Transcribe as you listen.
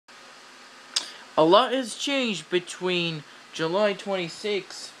A lot has changed between July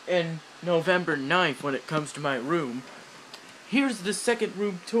 26th and November 9th when it comes to my room. Here's the second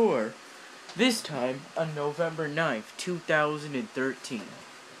room tour, this time on November 9th, 2013.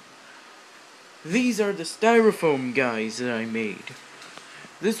 These are the styrofoam guys that I made.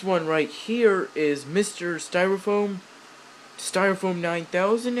 This one right here is Mr. Styrofoam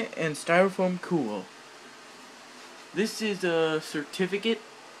 9000, and Styrofoam Cool. This is a certificate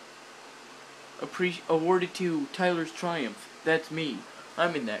awarded to Tyler's Triumph. That's me.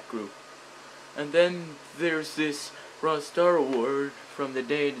 I'm in that group. And then there's this Raw Star Award from the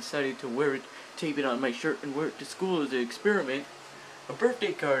day I decided to wear it, tape it on my shirt, and wear it to school as an experiment. A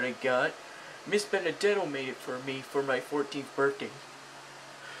birthday card I got. Miss Benedetto made it for me for my 14th birthday.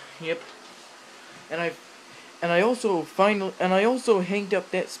 Yep. And I also hanged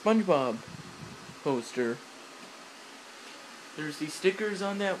up that SpongeBob poster. There's these stickers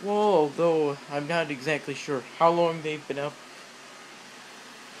on that wall, although I'm not exactly sure how long they've been up.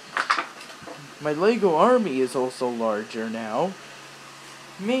 My Lego army is also larger now,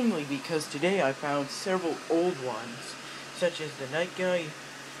 mainly because today I found several old ones, such as the Night Guy.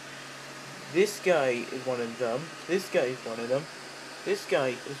 This guy is one of them, this guy is one of them, this guy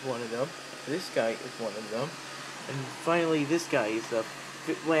is one of them, this guy is one of them, and finally this guy is the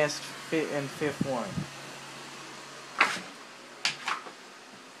fifth one.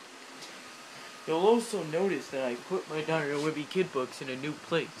 You'll also notice that I put my Dr. Webby kid books in a new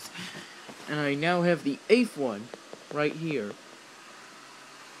place. And I now have the 8th one right here.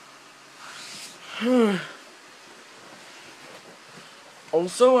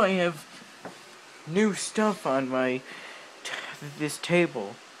 Also, I have new stuff on this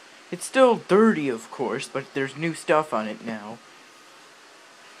table. It's still dirty, of course, but there's new stuff on it now.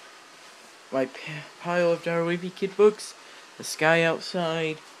 My pile of Dr. Webby kid books, the sky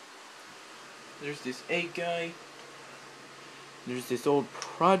outside. There's this egg guy. There's this old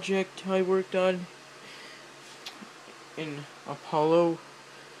project I worked on in Apollo.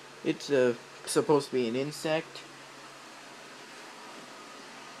 It's supposed to be an insect.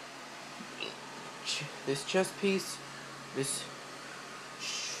 This chess piece, this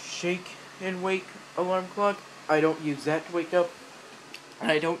shake and wake alarm clock, I don't use that to wake up.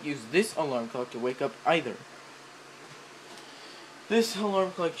 And I don't use this alarm clock to wake up either. This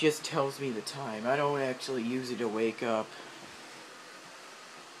alarm clock just tells me the time. I don't actually use it to wake up.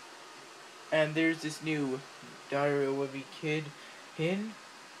 And there's this new Dr. Webby kid pin.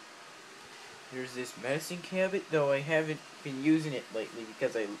 There's this medicine cabinet, though I haven't been using it lately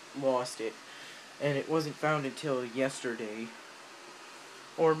because I lost it. And it wasn't found until yesterday.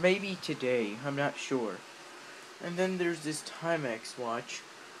 Or maybe today, I'm not sure. And then there's this Timex watch.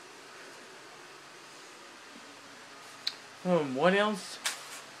 What else?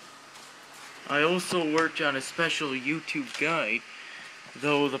 I also worked on a special YouTube guide,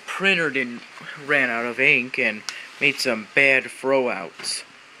 though the printer ran out of ink and made some bad throw-outs.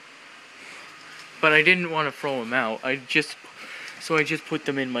 But I didn't want to throw them out. So I just put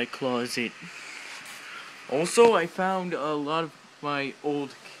them in my closet. Also, I found a lot of my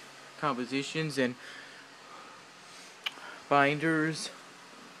old compositions and binders.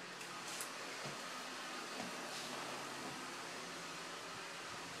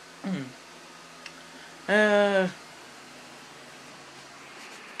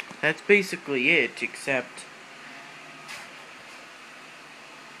 That's basically it, except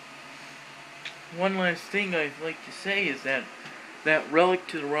one last thing I'd like to say is that relic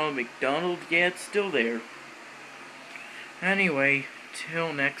to the Ronald McDonald, yeah, it's still there. Anyway,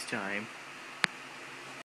 till next time.